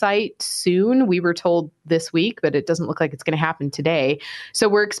website soon. We were told this week, but it doesn't look like it's going to happen today. So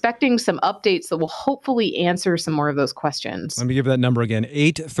we're expecting some updates that will hopefully answer some more of those questions. Let me give that number again,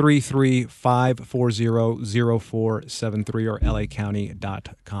 833-540-0473 or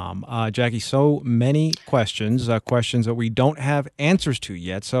lacounty.com. Jackie, so many questions that we don't have answers to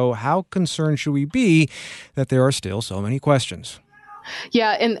yet. So how concerned should we be that there are still so many questions?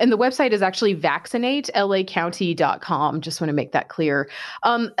 Yeah, and the website is actually vaccinatelacounty.com. Just want to make that clear.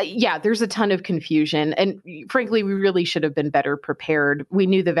 There's a ton of confusion. And frankly, we really should have been better prepared. We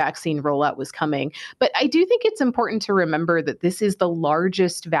knew the vaccine rollout was coming. But I do think it's important to remember that this is the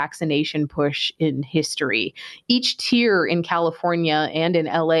largest vaccination push in history. Each tier in California and in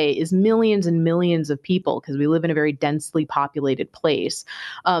LA is millions and millions of people because we live in a very densely populated place.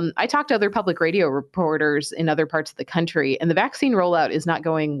 I talked to other public radio reporters in other parts of the country, and the vaccine rollout is not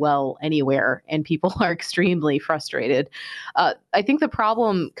going well anywhere, and people are extremely frustrated. I think the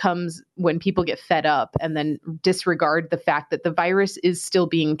problem comes when people get fed up and then disregard the fact that the virus is still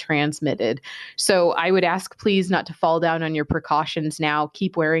being transmitted. So I would ask, please, not to fall down on your precautions now.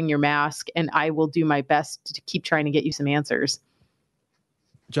 Keep wearing your mask, and I will do my best to keep trying to get you some answers.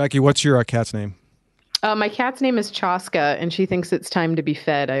 Jackie, what's your cat's name? My cat's name is Chaska, and she thinks it's time to be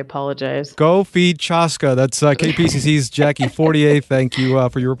fed. I apologize. Go feed Chaska. That's KPCC's Jackie Fortier. Thank you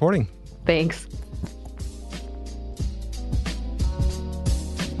for your reporting. Thanks.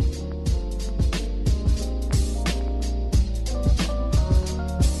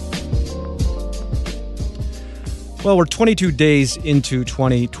 Well, we're 22 days into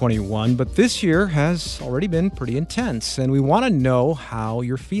 2021, but this year has already been pretty intense, and we want to know how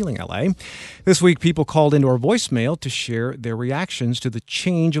you're feeling, LA. This week, people called into our voicemail to share their reactions to the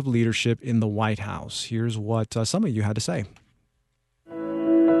change of leadership in the White House. Here's what some of you had to say.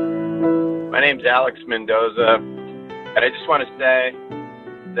 My name's Alex Mendoza, and I just want to say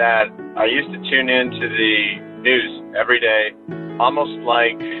that I used to tune into the news every day, almost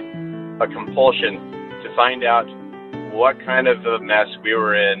like a compulsion to find out what kind of a mess we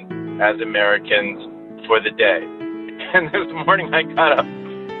were in as Americans for the day. And this morning I got up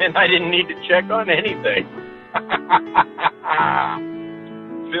and I didn't need to check on anything.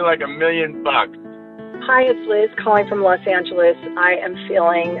 Feel like $1 million. Hi, it's Liz calling from Los Angeles. I am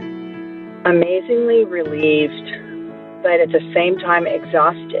feeling amazingly relieved, but at the same time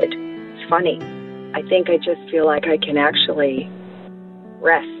exhausted. It's funny. I think I just feel like I can actually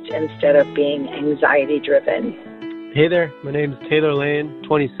rest instead of being anxiety-driven. Hey there, my name is Taylor Lane,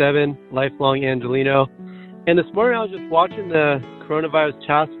 27, lifelong Angelino. And this morning I was just watching the coronavirus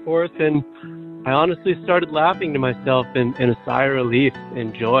task force, and I honestly started laughing to myself in a sigh of relief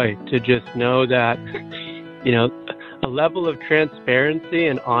and joy to just know that, a level of transparency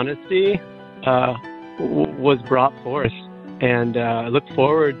and honesty was brought forth. And I look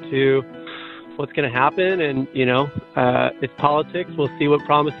forward to what's going to happen, and it's politics. We'll see what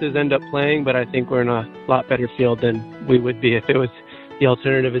promises end up playing, but I think we're in a lot better field than we would be if it was the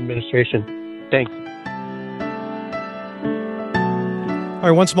alternative administration. Thanks. All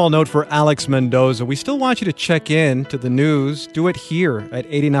right, one small note for Alex Mendoza. We still want you to check in to the news. Do it here at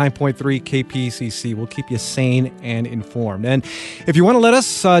 89.3 KPCC. We'll keep you sane and informed. And if you want to let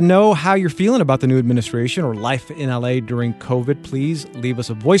us know how you're feeling about the new administration or life in LA during COVID, please leave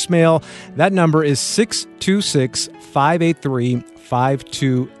us a voicemail. That number is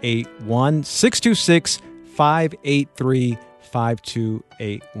 626-583-5281.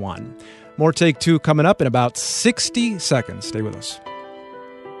 626-583-5281. More Take Two coming up in about 60 seconds. Stay with us.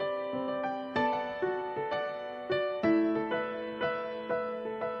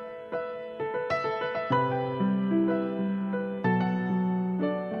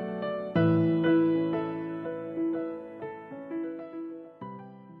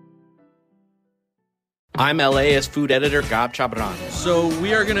 I'm LA's food editor, Gab Chabran. So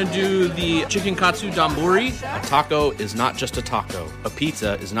we are going to do the chicken katsu donburi. A taco is not just a taco. A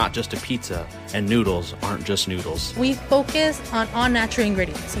pizza is not just a pizza. And noodles aren't just noodles. We focus on all natural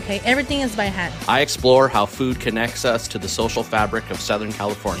ingredients, okay? Everything is by hand. I explore how food connects us to the social fabric of Southern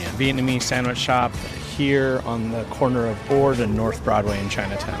California. Vietnamese sandwich shop here on the corner of Ord and North Broadway in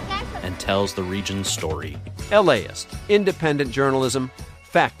Chinatown. And tells the region's story. LAist. Independent journalism.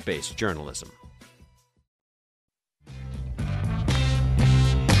 Fact-based journalism.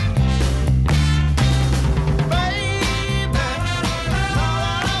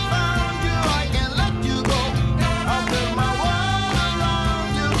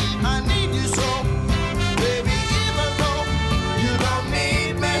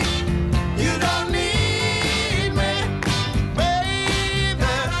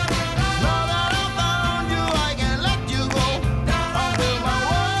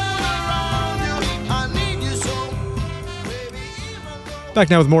 Back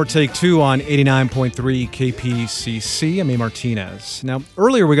now with more Take Two on 89.3 KPCC. I'm A. Martinez. Now,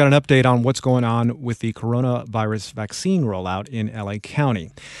 earlier we got an update on what's going on with the coronavirus vaccine rollout in LA County.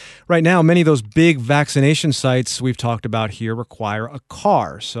 Right now, many of those big vaccination sites we've talked about here require a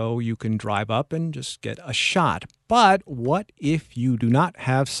car, so you can drive up and just get a shot. But what if you do not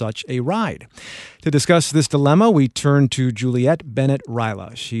have such a ride? To discuss this dilemma, we turn to Juliette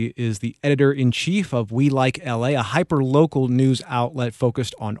Bennett-Rylah. She is the editor-in-chief of We Like LA, a hyper-local news outlet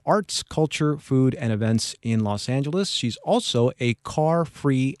focused on arts, culture, food, and events in Los Angeles. She's also a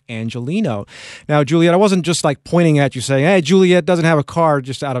car-free Angelino. Now, Juliette, I wasn't just like pointing at you saying, hey, Juliette doesn't have a car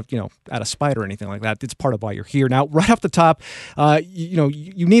just out of spite or anything like that. It's part of why you're here. Now, right off the top,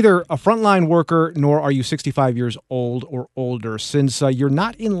 you're neither a frontline worker nor are you 65 years old or older. Since you're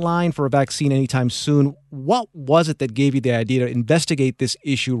not in line for a vaccine anytime soon, what was it that gave you the idea to investigate this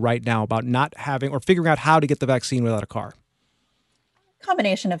issue right now about not having or figuring out how to get the vaccine without a car?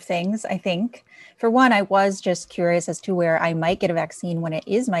 Combination of things, I think. For one, I was just curious as to where I might get a vaccine when it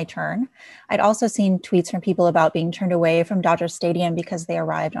is my turn. I'd also seen tweets from people about being turned away from Dodger Stadium because they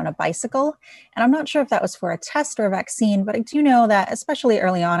arrived on a bicycle. And I'm not sure if that was for a test or a vaccine, but I do know that especially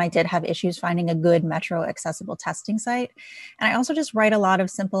early on, I did have issues finding a good metro accessible testing site. And I also just write a lot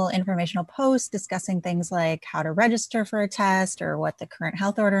of simple informational posts discussing things like how to register for a test or what the current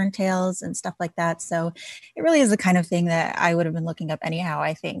health order entails and stuff like that. So it really is the kind of thing that I would have been looking up anyhow,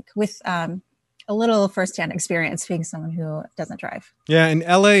 I think. With a little firsthand experience being someone who doesn't drive. Yeah, and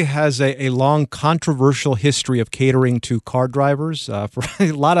LA has a long controversial history of catering to car drivers. For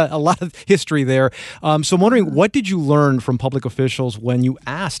a lot of history there. So I'm wondering, what did you learn from public officials when you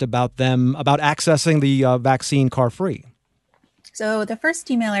asked about them about accessing the vaccine car-free? So the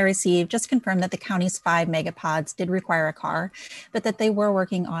first email I received just confirmed that the county's 5 megapods did require a car, but that they were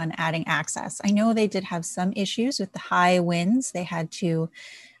working on adding access. I know they did have some issues with the high winds. They had to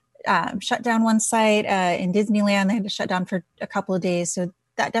shut down one site in Disneyland. They had to shut down for a couple of days. So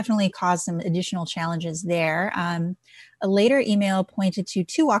that definitely caused some additional challenges there. A later email pointed to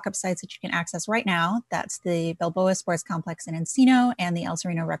 2 walk-up sites that you can access right now. That's the Balboa Sports Complex in Encino and the El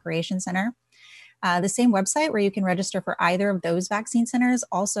Sereno Recreation Center. The same website where you can register for either of those vaccine centers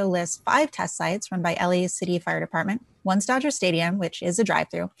also lists 5 test sites run by LA City Fire Department. One's Dodger Stadium, which is a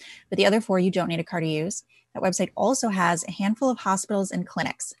drive-through, but the other 4 you don't need a car to use. That website also has a handful of hospitals and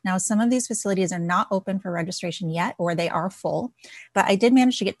clinics. Now, some of these facilities are not open for registration yet, or they are full, but I did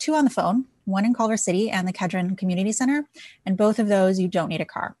manage to get 2 on the phone, one in Culver City and the Kedron Community Center, and both of those you don't need a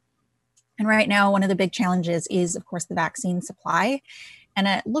car. And right now, one of the big challenges is, of course, the vaccine supply. And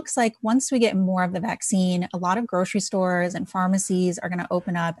it looks like once we get more of the vaccine, a lot of grocery stores and pharmacies are going to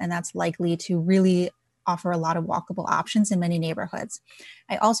open up, and that's likely to really offer a lot of walkable options in many neighborhoods.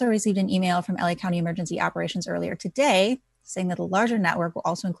 I also received an email from LA County Emergency Operations earlier today saying that the larger network will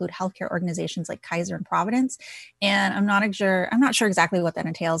also include healthcare organizations like Kaiser and Providence. And I'm not sure exactly what that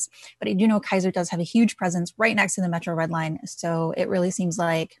entails, but I do know Kaiser does have a huge presence right next to the Metro Red Line. So it really seems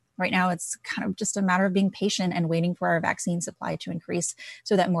like right now it's kind of just a matter of being patient and waiting for our vaccine supply to increase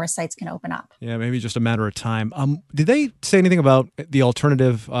so that more sites can open up. Yeah, maybe just a matter of time. Did they say anything about the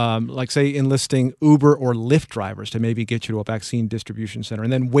alternative, like say enlisting Uber or Lyft drivers to maybe get you to a vaccine distribution center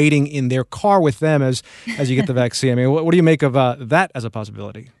and then waiting in their car with them as you get the vaccine? I mean, what do you make of that as a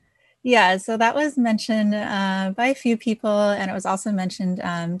possibility? Yeah, so that was mentioned by a few people, and it was also mentioned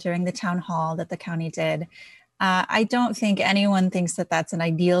during the town hall that the county did. I don't think anyone thinks that that's an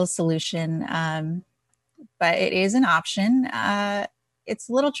ideal solution, but it is an option. It's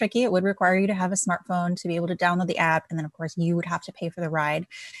a little tricky. It would require you to have a smartphone to be able to download the app. And then, of course, you would have to pay for the ride.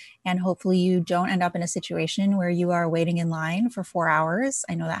 And hopefully you don't end up in a situation where you are waiting in line for 4 hours.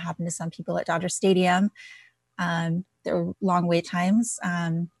 I know that happened to some people at Dodger Stadium. There were long wait times.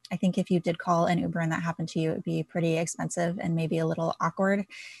 I think if you did call an Uber and that happened to you, it would be pretty expensive and maybe a little awkward.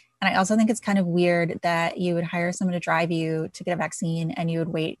 And I also think it's kind of weird that you would hire someone to drive you to get a vaccine and you would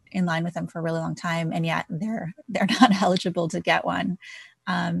wait in line with them for a really long time, and yet they're not eligible to get one.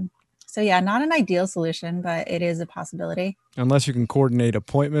 So yeah, not an ideal solution, but it is a possibility. Unless you can coordinate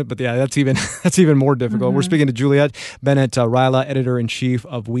appointment, but yeah, that's even more difficult. Mm-hmm. We're speaking to Juliette Bennett Rylah, editor-in-chief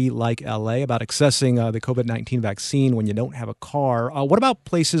of We Like LA, about accessing the COVID-19 vaccine when you don't have a car. What about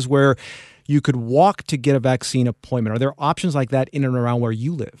places where you could walk to get a vaccine appointment? Are there options like that in and around where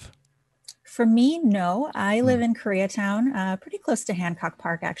you live? For me, no. I live in Koreatown, pretty close to Hancock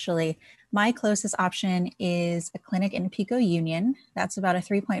Park, actually. My closest option is a clinic in Pico Union. That's about a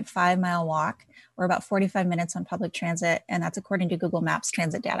 3.5-mile walk, or about 45 minutes on public transit, and that's according to Google Maps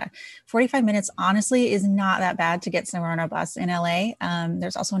transit data. 45 minutes, honestly, is not that bad to get somewhere on a bus in LA.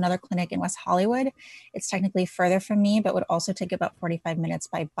 There's also another clinic in West Hollywood. It's technically further from me, but would also take about 45 minutes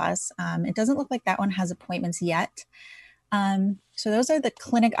by bus. It doesn't look like that one has appointments yet. So those are the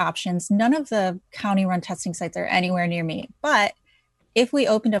clinic options. None of the county-run testing sites are anywhere near me, but if we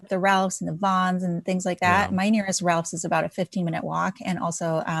opened up the Ralphs and the Vons and things like that, my nearest Ralphs is about a 15-minute walk. And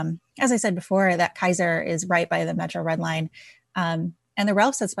also, as I said before, that Kaiser is right by the Metro Red Line. And the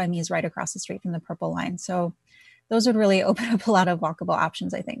Ralphs that's by me is right across the street from the Purple Line. So those would really open up a lot of walkable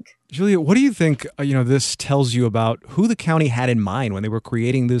options, I think. Julia, what do you think this tells you about who the county had in mind when they were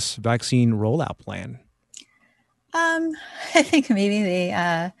creating this vaccine rollout plan? I think maybe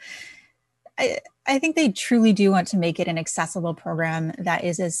I think they truly do want to make it an accessible program that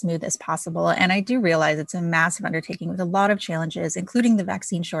is as smooth as possible. And I do realize it's a massive undertaking with a lot of challenges, including the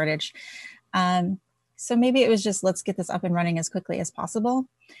vaccine shortage. So maybe it was just, let's get this up and running as quickly as possible.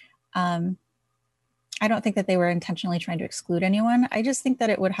 I don't think that they were intentionally trying to exclude anyone. I just think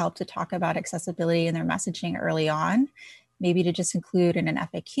that it would help to talk about accessibility in their messaging early on. Maybe to just include in an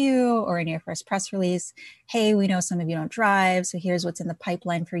FAQ or in your first press release, hey, we know some of you don't drive, so here's what's in the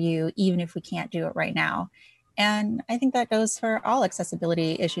pipeline for you, even if we can't do it right now. And I think that goes for all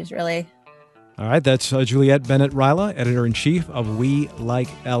accessibility issues, really. All right, that's Juliette Bennett Rylah, editor-in-chief of We Like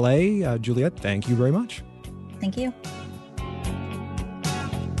LA. Juliette, thank you very much. Thank you.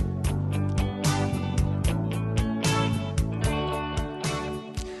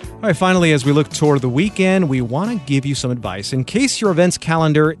 All right, finally, as we look toward the weekend, we want to give you some advice in case your events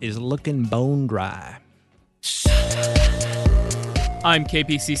calendar is looking bone dry. I'm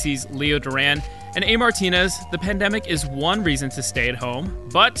KPCC's Leo Duran. And A. Martinez, the pandemic is one reason to stay at home,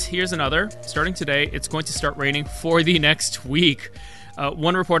 but here's another. Starting today, it's going to start raining for the next week.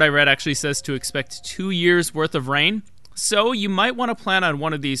 One report I read actually says to expect 2 years worth of rain. So you might want to plan on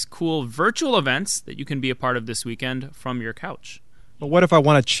one of these cool virtual events that you can be a part of this weekend from your couch. But what if I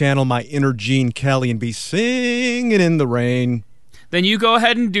want to channel my inner Gene Kelly and be singing in the rain? Then you go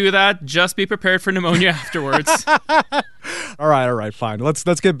ahead and do that. Just be prepared for pneumonia afterwards. All right, fine. Let's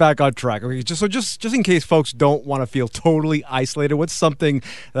get back on track. Okay, just in case folks don't want to feel totally isolated, what's something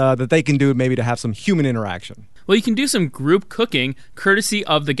that they can do maybe to have some human interaction? Well, you can do some group cooking courtesy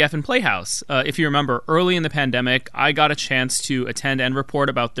of the Geffen Playhouse. If you remember, early in the pandemic, I got a chance to attend and report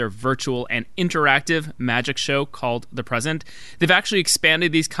about their virtual and interactive magic show called The Present. They've actually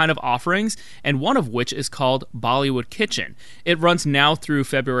expanded these kind of offerings, and one of which is called Bollywood Kitchen. It runs now through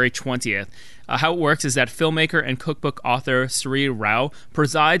February 20th. How it works is that filmmaker and cookbook author Sri Rao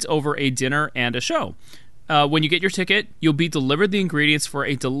presides over a dinner and a show. When you get your ticket, you'll be delivered the ingredients for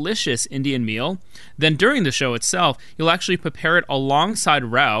a delicious Indian meal. Then during the show itself, you'll actually prepare it alongside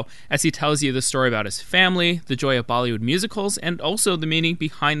Rao as he tells you the story about his family, the joy of Bollywood musicals, and also the meaning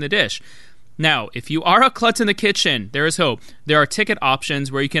behind the dish. Now, if you are a klutz in the kitchen, there is hope. There are ticket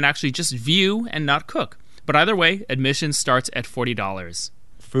options where you can actually just view and not cook. But either way, admission starts at $40.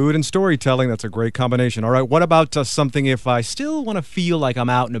 Food and storytelling, that's a great combination. All right, what about something if I still want to feel like I'm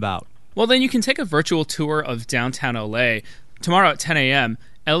out and about? Well, then you can take a virtual tour of downtown LA. Tomorrow at 10 a.m.,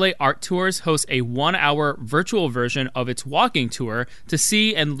 LA Art Tours hosts a 1-hour virtual version of its walking tour to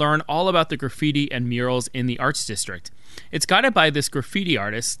see and learn all about the graffiti and murals in the Arts District. It's guided by this graffiti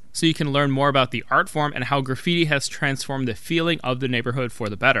artist, so you can learn more about the art form and how graffiti has transformed the feeling of the neighborhood for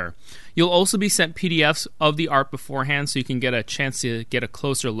the better. You'll also be sent PDFs of the art beforehand so you can get a chance to get a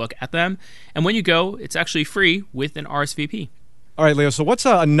closer look at them. And when you go, it's actually free with an RSVP. All right, Leo, so what's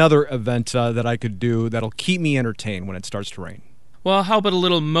another event that I could do that'll keep me entertained when it starts to rain? Well, how about a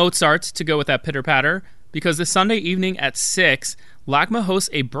little Mozart to go with that pitter-patter? Because this Sunday evening at 6, LACMA hosts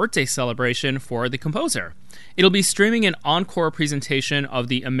a birthday celebration for the composer. It'll be streaming an encore presentation of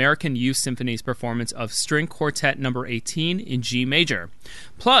the American Youth Symphony's performance of String Quartet No. 18 in G major.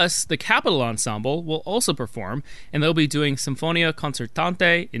 Plus, the Capitol Ensemble will also perform, and they'll be doing Sinfonia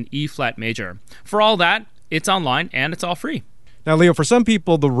Concertante in E-flat major. For all that, it's online and it's all free. Now, Leo, for some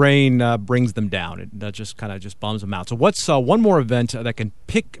people, the rain brings them down. It just kind of bums them out. So what's one more event that can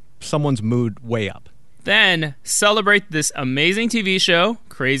pick someone's mood way up? Then celebrate this amazing TV show,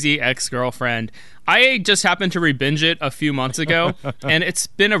 Crazy Ex-Girlfriend. I just happened to re-binge it a few months ago, and it's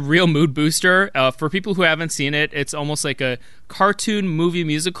been a real mood booster. For people who haven't seen it, it's almost like a cartoon movie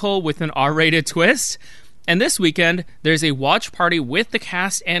musical with an R-rated twist. And this weekend, there's a watch party with the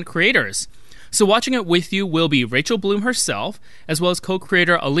cast and creators. So watching it with you will be Rachel Bloom herself, as well as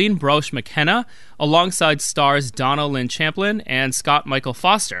co-creator Aline Brosh McKenna, alongside stars Donna Lynn Champlin and Scott Michael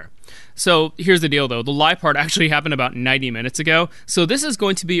Foster. So here's the deal, though. The live part actually happened about 90 minutes ago, so this is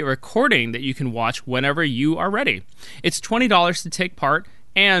going to be a recording that you can watch whenever you are ready. It's $20 to take part,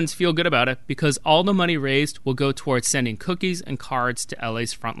 and feel good about it, because all the money raised will go towards sending cookies and cards to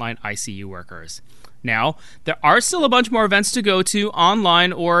LA's frontline ICU workers. Now, there are still a bunch more events to go to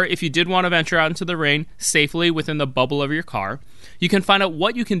online, or if you did want to venture out into the rain safely within the bubble of your car, you can find out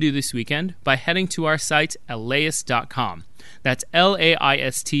what you can do this weekend by heading to our site, LAist.com. That's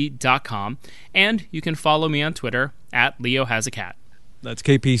LAIST.com, and you can follow me on Twitter at Leo Has a Cat. That's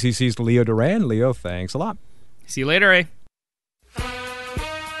KPCC's Leo Duran. Leo, thanks a lot. See you later, eh?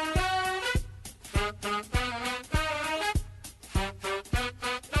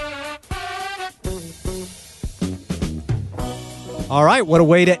 All right, what a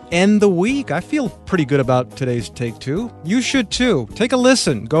way to end the week. I feel pretty good about today's Take Two. You should too. Take a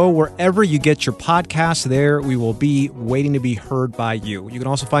listen. Go wherever you get your podcasts. There we will be waiting to be heard by you. You can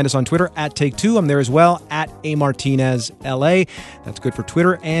also find us on Twitter at Take Two. I'm there as well at AMartinezLA. That's good for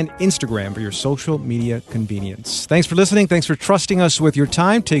Twitter and Instagram for your social media convenience. Thanks for listening. Thanks for trusting us with your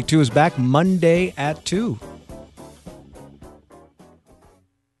time. Take Two is back Monday at 2.